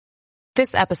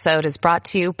This episode is brought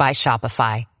to you by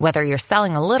Shopify. Whether you're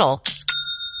selling a little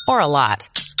or a lot,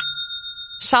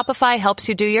 Shopify helps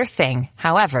you do your thing,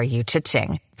 however you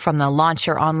cha-ching. From the launch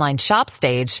your online shop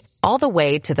stage, all the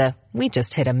way to the we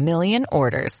just hit 1 million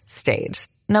orders stage.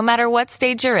 No matter what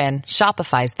stage you're in,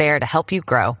 Shopify's there to help you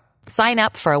grow. Sign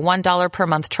up for a $1 per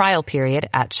month trial period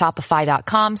at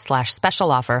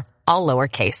shopify.com/special offer, all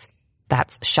lowercase.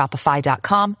 That's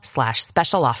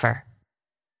shopify.com/special offer.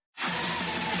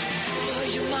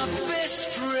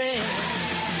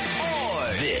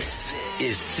 This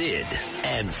is Sid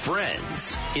and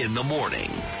Friends in the Morning.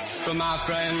 For my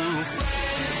friends.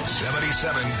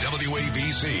 77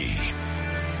 WABC.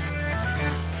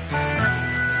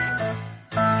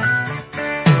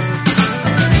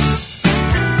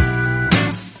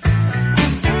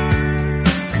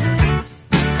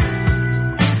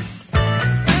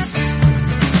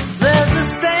 There's a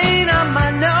stain on my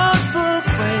notebook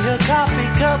where your coffee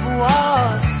cup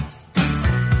was.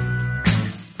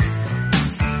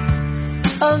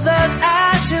 Oh, there's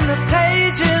ash in the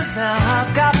pages, now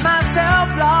I've got myself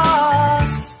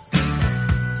lost.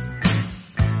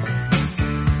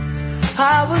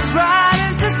 I was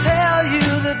writing to tell you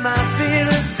that my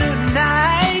feelings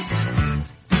tonight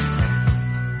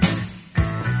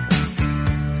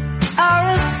are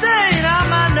a stain on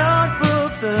my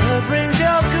notebook that brings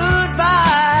your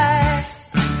goodbye.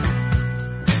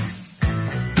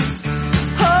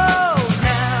 Oh,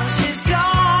 now she's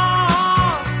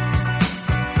gone,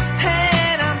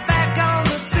 and I'm back on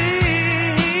the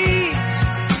beat.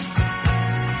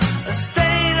 A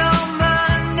stain on my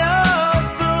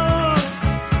notebook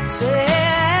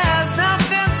says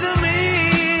nothing to me.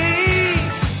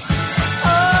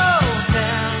 Oh,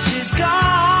 now she's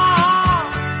gone,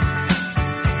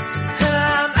 and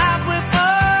I'm out with a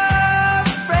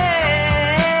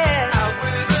friend. Out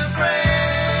with a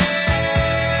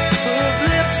friend. With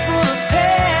lips full of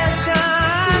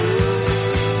passion.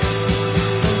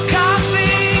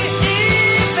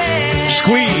 Coffee even.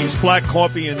 Squeeze black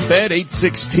coffee in bed,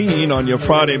 8:16 on your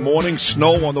Friday morning.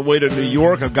 Snow on the way to New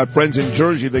York. I've got friends in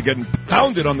Jersey. They're getting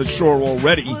pounded on the shore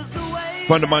already. A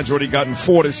friend of mine's already gotten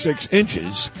 4 to 6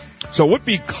 inches. So what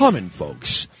be coming,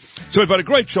 folks? So we've had a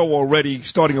great show already,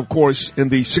 starting, of course, in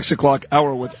the 6 o'clock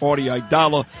hour with Artie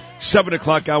Idala, 7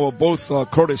 o'clock hour, both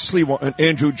Curtis Sliwa and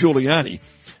Andrew Giuliani.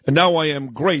 And now I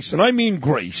am graced, and I mean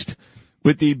graced,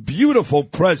 with the beautiful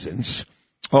presence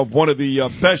of one of the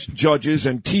best judges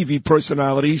and TV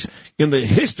personalities in the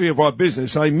history of our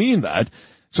business. I mean that.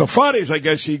 So Fridays, I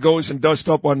guess, he goes and does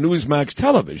stuff on Newsmax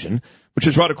television, which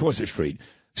is right across the street.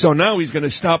 So now he's going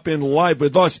to stop in live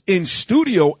with us in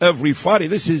studio every Friday.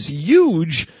 This is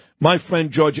huge. My friend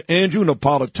Judge Andrew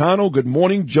Napolitano. Good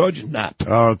morning, Judge Nap.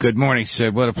 Oh, good morning,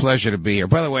 Sid. What a pleasure to be here.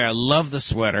 By the way, I love the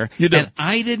sweater. You do? And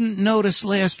I didn't notice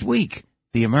last week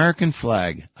the American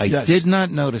flag. I Yes. did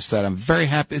not notice that. I'm very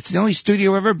happy. It's the only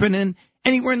studio I've ever been in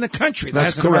anywhere in the country that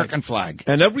That's has an correct. American flag.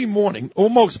 And every morning, or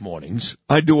most mornings,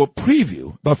 I do a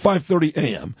preview about 5:30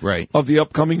 a.m. Right. of the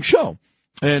upcoming show.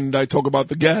 And I talk about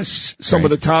the guests, some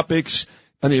of Right. the topics,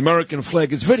 and the American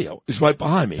flag is video. It's right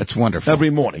behind me. That's wonderful. Every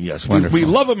morning, yes. Wonderful. We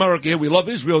love America here. We love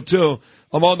Israel, too.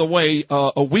 I'm on the way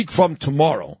a week from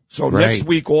tomorrow. So Right. next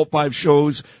week, all 5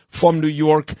 shows from New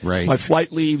York. Right. My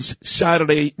flight leaves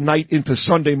Saturday night into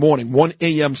Sunday morning, 1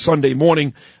 a.m. Sunday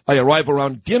morning. I arrive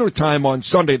around dinner time on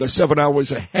Sunday. They're 7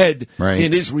 hours ahead Right.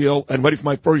 in Israel, and ready for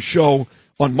my first show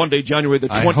on Monday, January the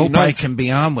 29th. I hope I can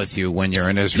be on with you when you're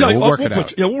in Israel. We'll work it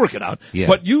out. Yeah, we'll work it out. Yeah.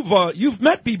 But you've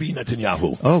met Bibi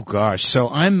Netanyahu. Oh, gosh. So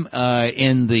I'm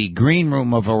in the green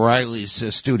room of O'Reilly's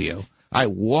studio. I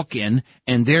walk in,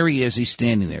 and there he is. He's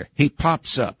standing there. He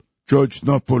pops up. Judge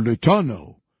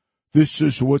Napolitano, this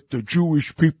is what the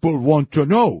Jewish people want to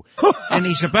know. And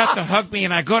he's about to hug me,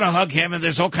 and I go to hug him, and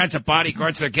there's all kinds of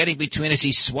bodyguards that are getting between us.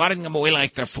 He's swatting them away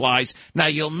like they're flies. Now,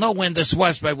 you'll know when this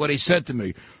was by what he said to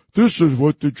me. This is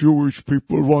what the Jewish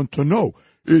people want to know.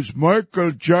 Is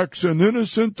Michael Jackson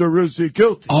innocent or is he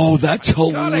guilty? Oh, that's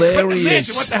God, I couldn't imagine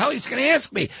hilarious. what the hell he's going to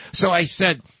ask me. So I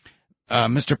said,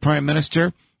 Mr. Prime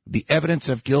Minister, the evidence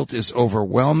of guilt is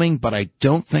overwhelming, but I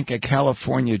don't think a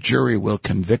California jury will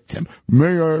convict him.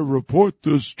 May I report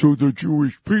this to the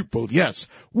Jewish people? Yes.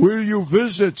 Will you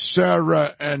visit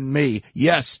Sarah and me?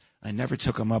 Yes. I never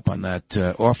took him up on that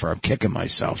offer. I'm kicking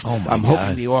myself. Oh, my I'm God.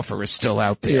 hoping the offer is still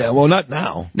out there. Yeah, well, not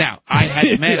now. Now, I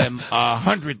had met him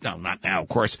 100, no, not now, of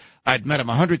course. I'd met him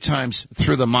 100 times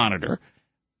through the monitor,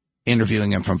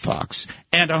 interviewing him from Fox,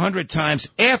 and 100 times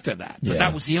after that. But Yeah.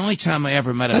 that was the only time I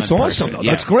ever met him That's in awesome. person. Though.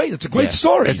 Yeah. That's great. It's a great Yeah.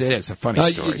 story. It is a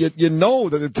funny story. You know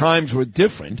that the times were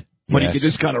different. when Yes. you could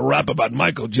just kind of rap about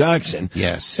Michael Jackson.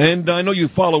 Yes. And I know you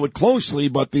follow it closely,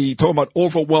 but talking about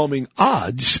overwhelming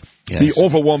odds, Yes. the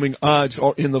overwhelming odds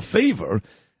are in the favor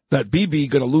that BB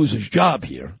going to lose his job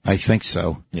here. I think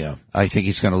so. Yeah. I think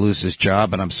he's going to lose his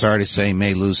job, and I'm sorry to say he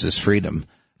may lose his freedom.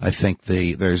 I think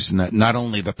there's not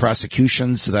only the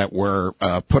prosecutions that were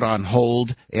put on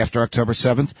hold after October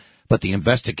 7th, but the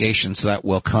investigations that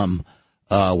will come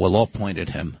will all point at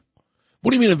him. What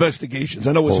do you mean investigations?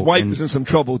 I know his wife is in some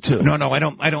trouble too. No, I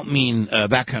don't mean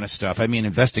that kind of stuff. I mean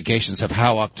investigations of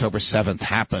how October 7th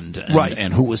happened,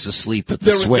 and who was asleep at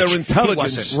the switch. Their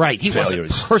intelligence He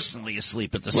wasn't personally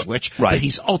asleep at the switch, right. but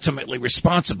he's ultimately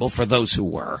responsible for those who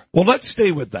were. Well, let's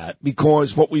stay with that,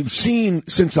 because what we've seen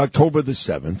since October the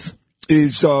 7th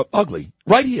is ugly.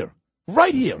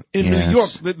 Right here in New York.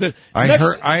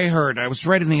 I heard. I was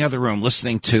right in the other room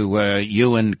listening to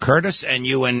you and Curtis and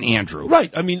you and Andrew.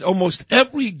 Right. I mean, almost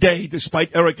every day,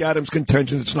 despite Eric Adams'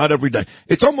 contention, it's not every day.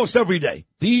 It's almost every day.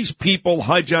 These people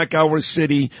hijack our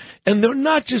city, and they're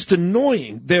not just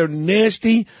annoying. They're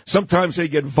nasty. Sometimes they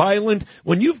get violent.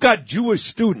 When you've got Jewish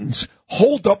students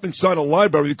holed up inside a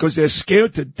library because they're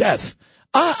scared to death,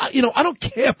 I don't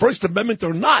care, First Amendment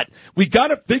or not. We got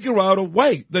to figure out a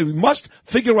way. We must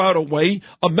figure out a way.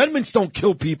 Amendments don't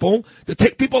kill people, to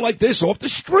take people like this off the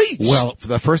streets. Well,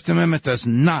 the First Amendment does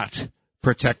not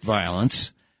protect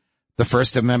violence. The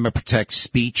First Amendment protects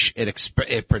speech.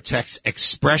 It protects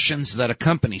expressions that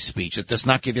accompany speech. It does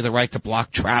not give you the right to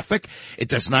block traffic. It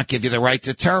does not give you the right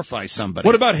to terrify somebody.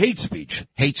 What about hate speech?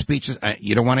 Hate speech is,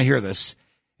 you don't want to hear this.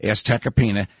 Ask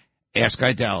Tecopina. Ask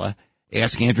Idella.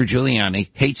 Ask Andrew Giuliani.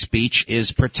 Hate speech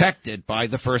is protected by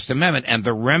the First Amendment. And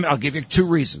I'll give you two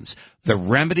reasons. The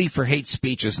remedy for hate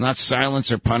speech is not silence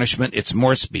or punishment. It's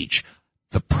more speech.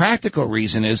 The practical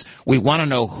reason is we want to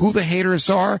know who the haters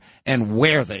are and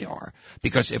where they are.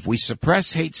 Because if we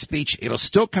suppress hate speech, it'll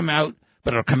still come out,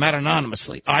 but it'll come out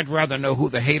anonymously. I'd rather know who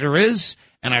the hater is,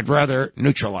 and I'd rather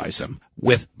neutralize them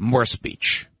with more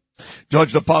speech.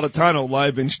 Judge Napolitano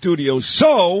live in studio.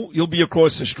 So you'll be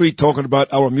across the street talking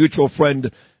about our mutual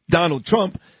friend Donald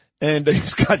Trump, and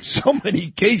he's got so many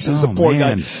cases, the poor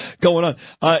guy, going on.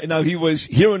 Now, he was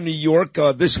here in New York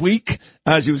this week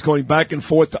as he was going back and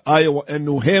forth to Iowa and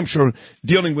New Hampshire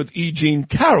dealing with E. Jean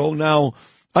Carroll. Now,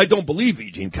 I don't believe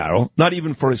E. Jean Carroll, not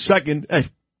even for a second. Hey,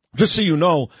 just so you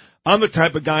know, I'm the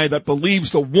type of guy that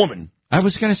believes the woman. I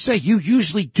was going to say, you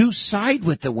usually do side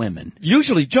with the women.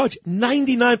 Usually, Judge,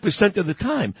 99% of the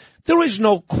time. There is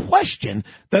no question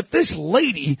that this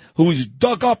lady who's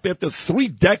dug up after 3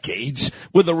 decades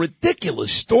with a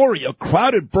ridiculous story of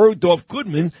crowded Bergdorf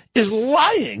Goodman is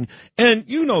lying. And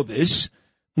you know this.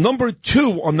 Number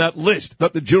 2 on that list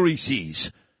that the jury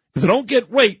sees. If they don't get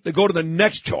raped, they go to the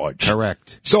next charge.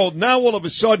 Correct. So now all of a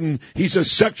sudden, he's a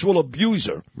sexual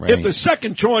abuser. Right. If the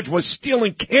second charge was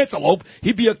stealing cantaloupe,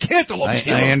 he'd be a cantaloupe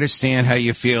stealer. I understand how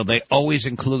you feel. They always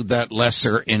include that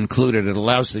lesser included. It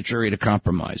allows the jury to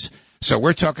compromise. So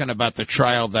we're talking about the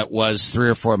trial that was 3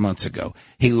 or 4 months ago.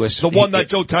 He was the one that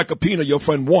Joe Tacopina, your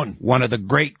friend, won. One of the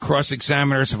great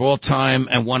cross-examiners of all time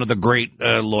and one of the great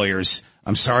lawyers.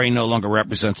 I'm sorry he no longer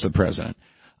represents the president.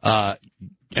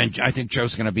 And I think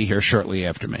Joe's going to be here shortly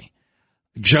after me.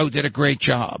 Joe did a great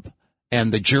job,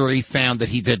 and the jury found that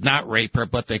he did not rape her,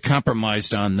 but they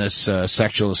compromised on this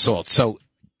sexual assault. So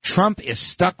Trump is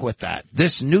stuck with that.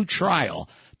 This new trial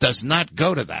does not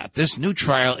go to that. This new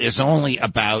trial is only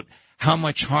about how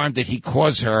much harm did he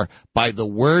cause her by the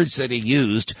words that he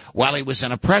used while he was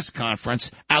in a press conference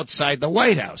outside the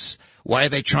White House. Why are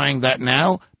they trying that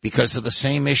now? Because of the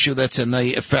same issue that's in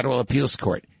the federal appeals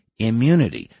court.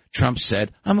 Immunity. Trump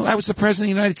said, I was the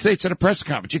president of the United States at a press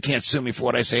conference. You can't sue me for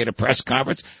what I say at a press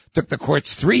conference. Took the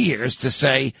courts 3 years to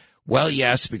say, well,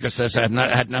 yes, because this had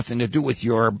nothing to do with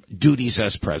your duties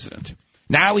as president.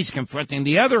 Now he's confronting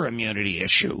the other immunity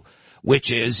issue, which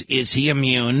is he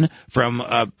immune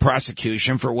from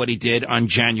prosecution for what he did on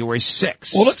January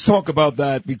 6th? Well, let's talk about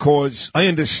that, because I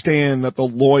understand that the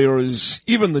lawyers,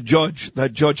 even the judge,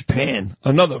 that Judge Pan,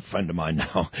 another friend of mine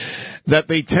now, that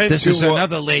they tend This to... is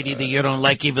another lady that you don't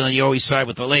like, even though you always side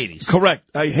with the ladies. Correct.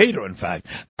 I hate her, in fact.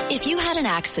 If you had an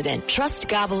accident, trust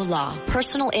Gabo Law,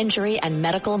 personal injury and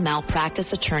medical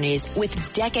malpractice attorneys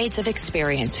with decades of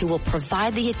experience who will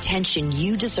provide the attention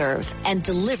you deserve and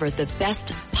deliver the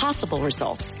best possible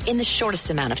results in the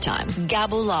shortest amount of time.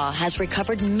 Gabo Law has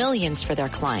recovered millions for their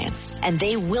clients, and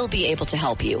they will be able to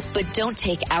help you. But don't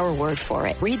take our word for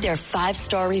it. Read their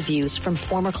 5-star reviews from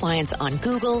former clients on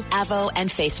Google, Avo, and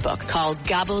Facebook. Call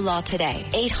Gabo Law today,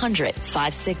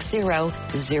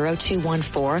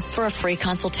 800-560-0214 for a free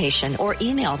consultation, or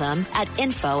email them at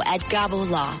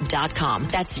info@gabolaw.com.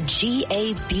 That's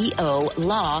GABO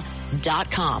Law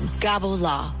GaboLaw.com. Gabo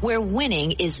Law, where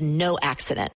winning is no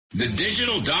accident. The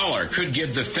digital dollar could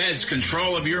give the feds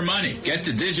control of your money. Get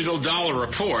the digital dollar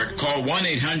report. Call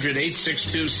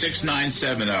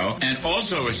 1-800-862-6970 and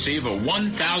also receive a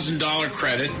 $1,000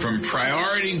 credit from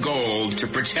Priority Gold to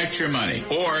protect your money.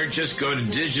 Or just go to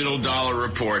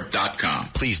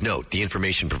digitaldollarreport.com. Please note, the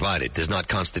information provided does not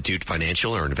constitute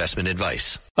financial or investment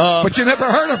advice. But you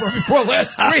never heard of her before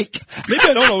last week. Maybe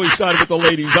I don't always side with the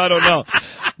ladies. I don't know.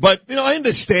 But, I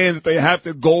understand that they have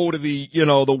to go to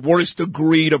the worst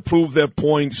degree to prove their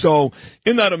point. So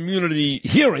in that immunity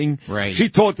hearing, right, she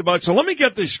talked about, so let me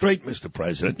get this straight, Mr.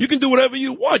 President. You can do whatever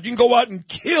you want. You can go out and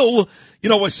kill,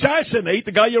 assassinate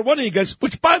the guy you're running against,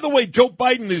 which, by the way, Joe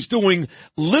Biden is doing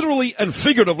literally and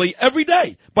figuratively every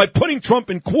day. By putting Trump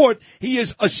in court, he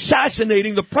is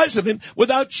assassinating the president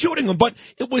without shooting him. But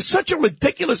it was such a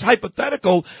ridiculous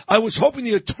hypothetical. I was hoping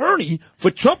the attorney for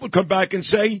Trump would come back and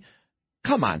say,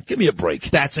 come on, give me a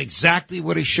break. That's exactly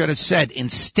what he should have said.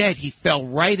 Instead, he fell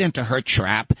right into her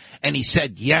trap, and he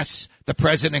said, yes, the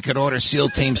president could order SEAL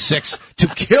Team 6 to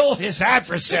kill his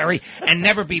adversary and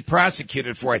never be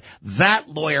prosecuted for it. That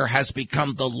lawyer has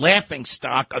become the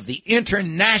laughingstock of the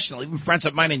international, even friends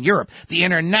of mine in Europe, the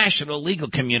international legal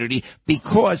community,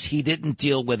 because he didn't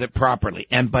deal with it properly.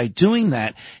 And by doing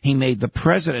that, he made the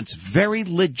president's very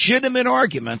legitimate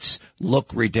arguments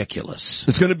look ridiculous.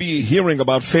 There's going to be a hearing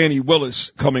about Fannie Willis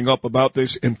coming up about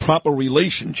this improper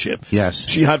relationship. Yes.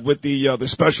 She had with the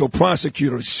special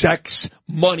prosecutor, sex,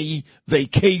 money,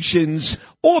 vacations,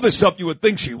 all the stuff you would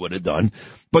think she would have done.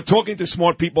 But talking to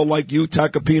smart people like you,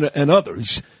 Tacopina, and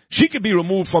others, she could be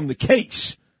removed from the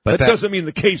case. But that doesn't mean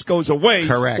the case goes away.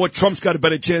 Correct. Or Trump's got a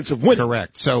better chance of winning.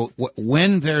 Correct. So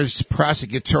when there's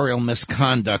prosecutorial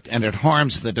misconduct and it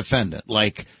harms the defendant,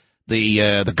 like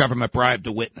the government bribed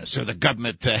a witness or the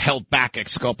government held back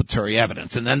exculpatory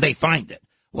evidence, and then they find it,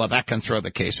 well, that can throw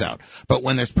the case out. But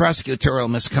when there's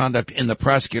prosecutorial misconduct in the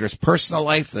prosecutor's personal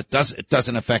life, it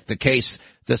doesn't affect the case.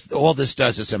 All this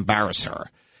does is embarrass her.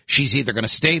 She's either going to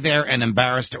stay there and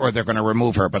embarrassed, or they're going to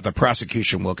remove her, but the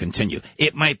prosecution will continue.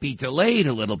 It might be delayed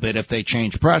a little bit if they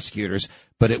change prosecutors,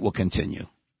 but it will continue.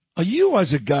 Are you,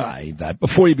 as a guy that,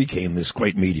 before you became this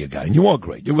great media guy, and you are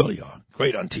great, you really are,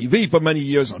 great on TV for many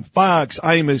years, on Fox,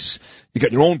 Imus, you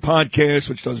got your own podcast,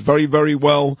 which does very, very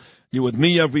well. You're with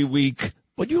me every week.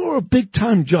 But you're a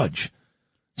big-time judge.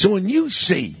 So when you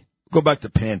see, go back to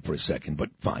Pan for a second, but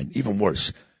fine, even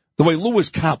worse, the way Lewis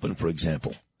Kaplan, for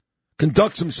example,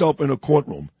 conducts himself in a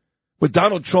courtroom, where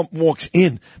Donald Trump walks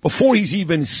in, before he's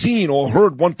even seen or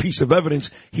heard one piece of evidence,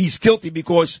 he's guilty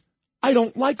because I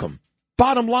don't like him.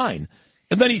 Bottom line.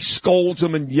 And then he scolds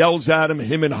him and yells at him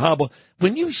and Haba.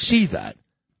 When you see that,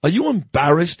 are you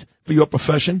embarrassed for your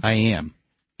profession? I am.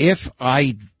 If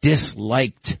I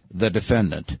disliked the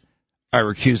defendant, I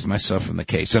recused myself from the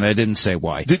case, and I didn't say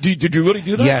why. Did you really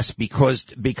do that? Yes,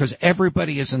 because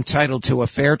everybody is entitled to a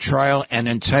fair trial and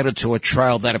entitled to a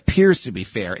trial that appears to be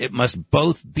fair. It must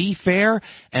both be fair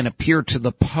and appear to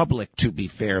the public to be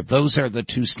fair. Those are the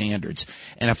two standards.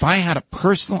 And if I had a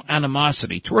personal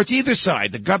animosity towards either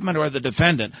side, the government or the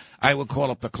defendant, I would call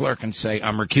up the clerk and say,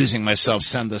 I'm recusing myself,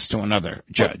 send this to another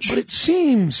judge. But it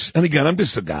seems, and again, I'm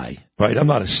just a guy, right? I'm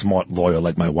not a smart lawyer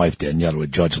like my wife, Danielle, or a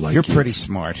judge like you. You're pretty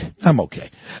smart. I'm okay.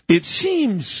 It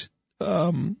seems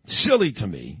silly to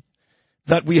me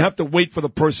that we have to wait for the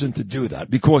person to do that,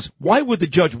 because why would the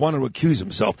judge want to recuse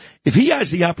himself if he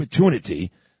has the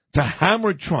opportunity to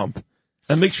hammer Trump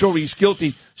and make sure he's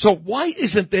guilty? So why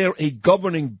isn't there a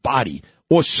governing body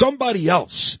or somebody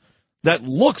else that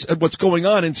looks at what's going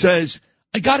on and says,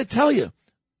 I got to tell you,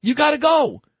 you got to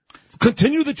go.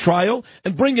 Continue the trial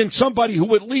and bring in somebody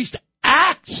who at least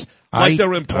acts like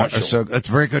they're impartial. So that's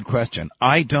a very good question.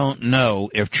 I don't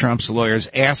know if Trump's lawyers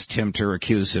asked him to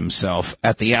recuse himself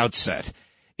at the outset.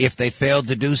 If they failed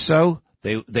to do so,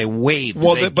 they waived.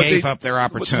 Well, they gave up their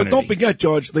opportunity. But don't forget,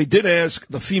 George, they did ask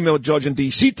the female judge in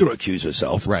D.C. to recuse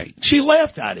herself. Right. She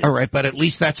laughed at it. All right, but at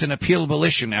least that's an appealable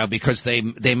issue now because they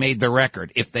made the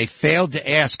record. If they failed to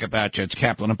ask about Judge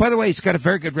Kaplan, and by the way, he's got a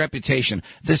very good reputation.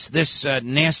 This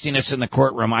nastiness in the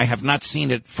courtroom, I have not seen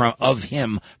it of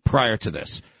him prior to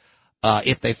this.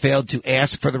 If they failed to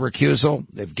ask for the recusal,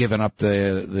 they've given up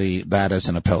that as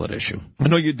an appellate issue. I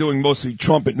know you're doing mostly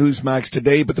Trump at Newsmax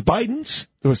today, but the Bidens,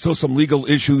 there were still some legal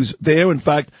issues there. In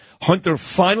fact, Hunter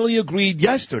finally agreed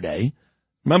yesterday.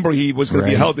 Remember, he was going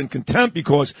to be held in contempt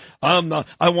because I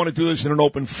want to do this in an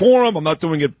open forum. I'm not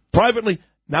doing it privately.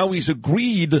 Now he's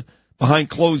agreed behind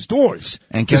closed doors.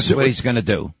 And guess what he's going to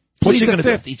do? What's he plead the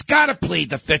gonna fifth. do? He's got to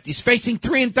plead the fifth. He's facing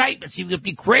 3 indictments. He would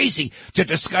be crazy to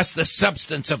discuss the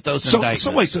substance of those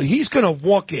indictments. So he's going to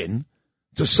walk in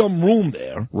to some room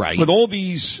there, right, with all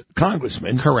these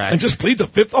congressmen, correct, and just plead the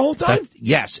Fifth the whole time?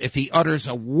 Yes, if he utters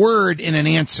a word in an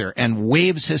answer and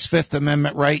waives his Fifth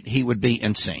Amendment right, he would be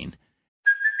insane.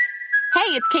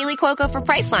 Hey, it's Kaylee Cuoco for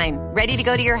Priceline. Ready to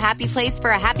go to your happy place for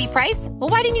a happy price? Well,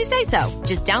 why didn't you say so?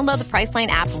 Just download the Priceline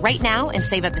app right now and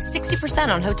save up to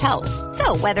 60% on hotels.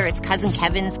 So whether it's Cousin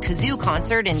Kevin's Kazoo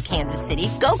Concert in Kansas City,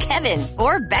 go Kevin,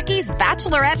 or Becky's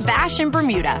Bachelorette Bash in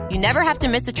Bermuda, you never have to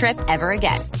miss a trip ever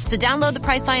again. So download the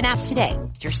Priceline app today.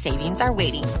 Your savings are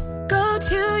waiting. Go to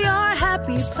your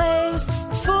happy place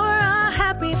for a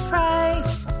happy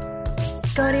price.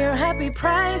 Go to your happy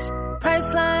price,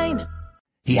 Priceline.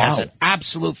 He has an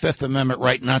absolute Fifth Amendment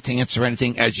right not to answer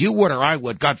anything, as you would or I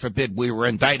would. God forbid we were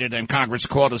indicted and Congress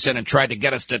called us in and tried to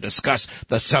get us to discuss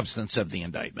the substance of the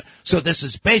indictment. So this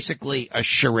is basically a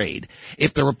charade.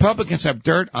 If the Republicans have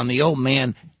dirt on the old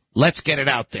man, let's get it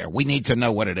out there. We need to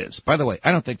know what it is. By the way,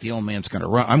 I don't think the old man's going to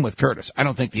run. I'm with Curtis. I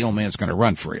don't think the old man's going to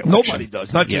run for re-election. Nobody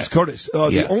does, not just Curtis.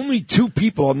 The only two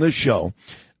people on this show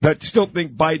that still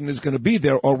think Biden is going to be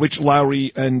there are Rich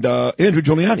Lowry and Andrew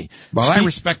Giuliani. Well, I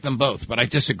respect them both, but I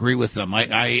disagree with them.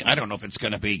 I don't know if it's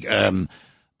going to be...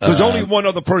 There's only one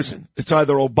other person. It's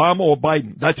either Obama or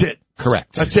Biden. That's it.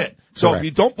 Correct. That's it. So Correct. if you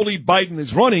don't believe Biden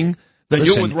is running, then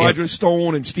you're with Roger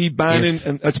Stone and Steve Bannon,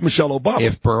 and that's Michelle Obama.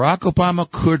 If Barack Obama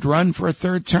could run for a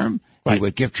third term, he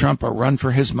would give Trump a run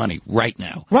for his money right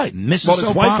now. Right. Mrs. Well, his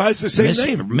Obama, wife has the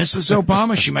same name. Mrs.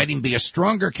 Obama, she might even be a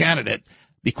stronger candidate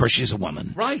because she's a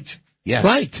woman. Right. Yes.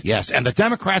 Right. Yes. And the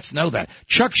Democrats know that.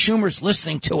 Chuck Schumer's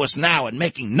listening to us now and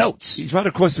making notes. He's right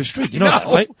across the street. You know that,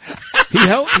 right? He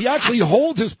actually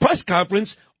holds his press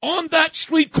conference on that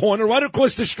street corner right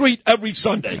across the street every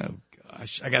Sunday. Oh,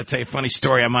 gosh. I got to tell you a funny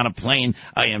story. I'm on a plane.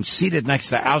 I am seated next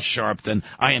to Al Sharpton.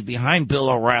 I am behind Bill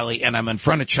O'Reilly, and I'm in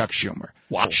front of Chuck Schumer.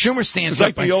 Wow. Schumer stands it's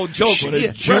up. It's like the old joke when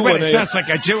a Jew and it sounds like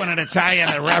a Jew and an Italian,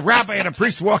 a rabbi and a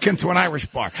priest walk into an Irish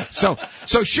bar. So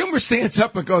Schumer stands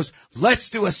up and goes, "Let's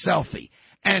do a selfie."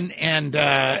 And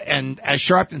as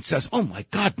Sharpton says, "Oh my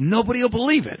God, nobody will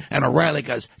believe it." And O'Reilly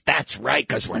goes, "That's right,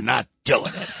 because we're not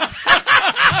doing it."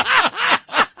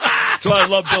 So I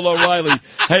love Bill O'Reilly.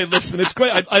 Hey, listen, it's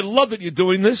great. I love that you're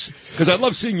doing this because I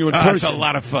love seeing you in person. It's a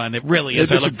lot of fun. It really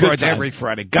is. I look forward to every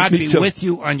Friday. God be with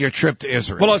you on your trip to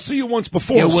Israel. Well, I'll see you once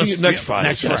before. Yeah, we'll see you next Friday.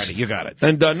 Next Friday. You got it.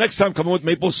 And next time, come in with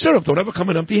maple syrup. Don't ever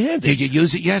come in empty-handed. Did you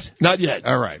use it yet? Not yet.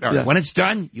 All right. Yeah. When it's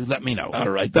done, you let me know. All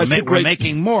right. We're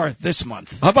making more this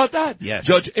month. How about that? Yes.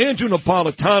 Judge Andrew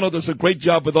Napolitano does a great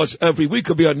job with us every week.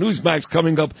 He'll be on Newsmax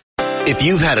coming up. If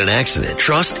you've had an accident,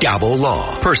 trust Gabo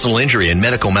Law. Personal injury and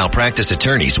medical malpractice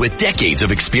attorneys with decades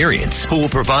of experience who will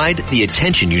provide the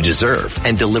attention you deserve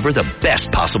and deliver the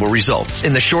best possible results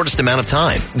in the shortest amount of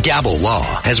time. Gabo Law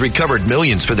has recovered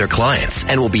millions for their clients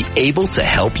and will be able to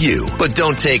help you. But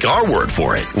don't take our word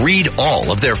for it. Read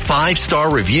all of their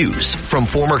 5-star reviews from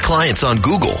former clients on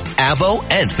Google, Avo,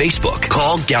 and Facebook.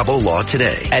 Call Gabo Law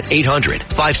today at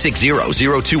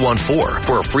 800-560-0214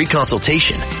 for a free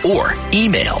consultation or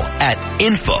email at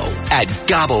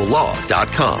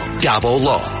info@gabolaw.com. Gabo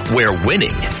Law, where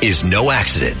winning is no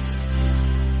accident.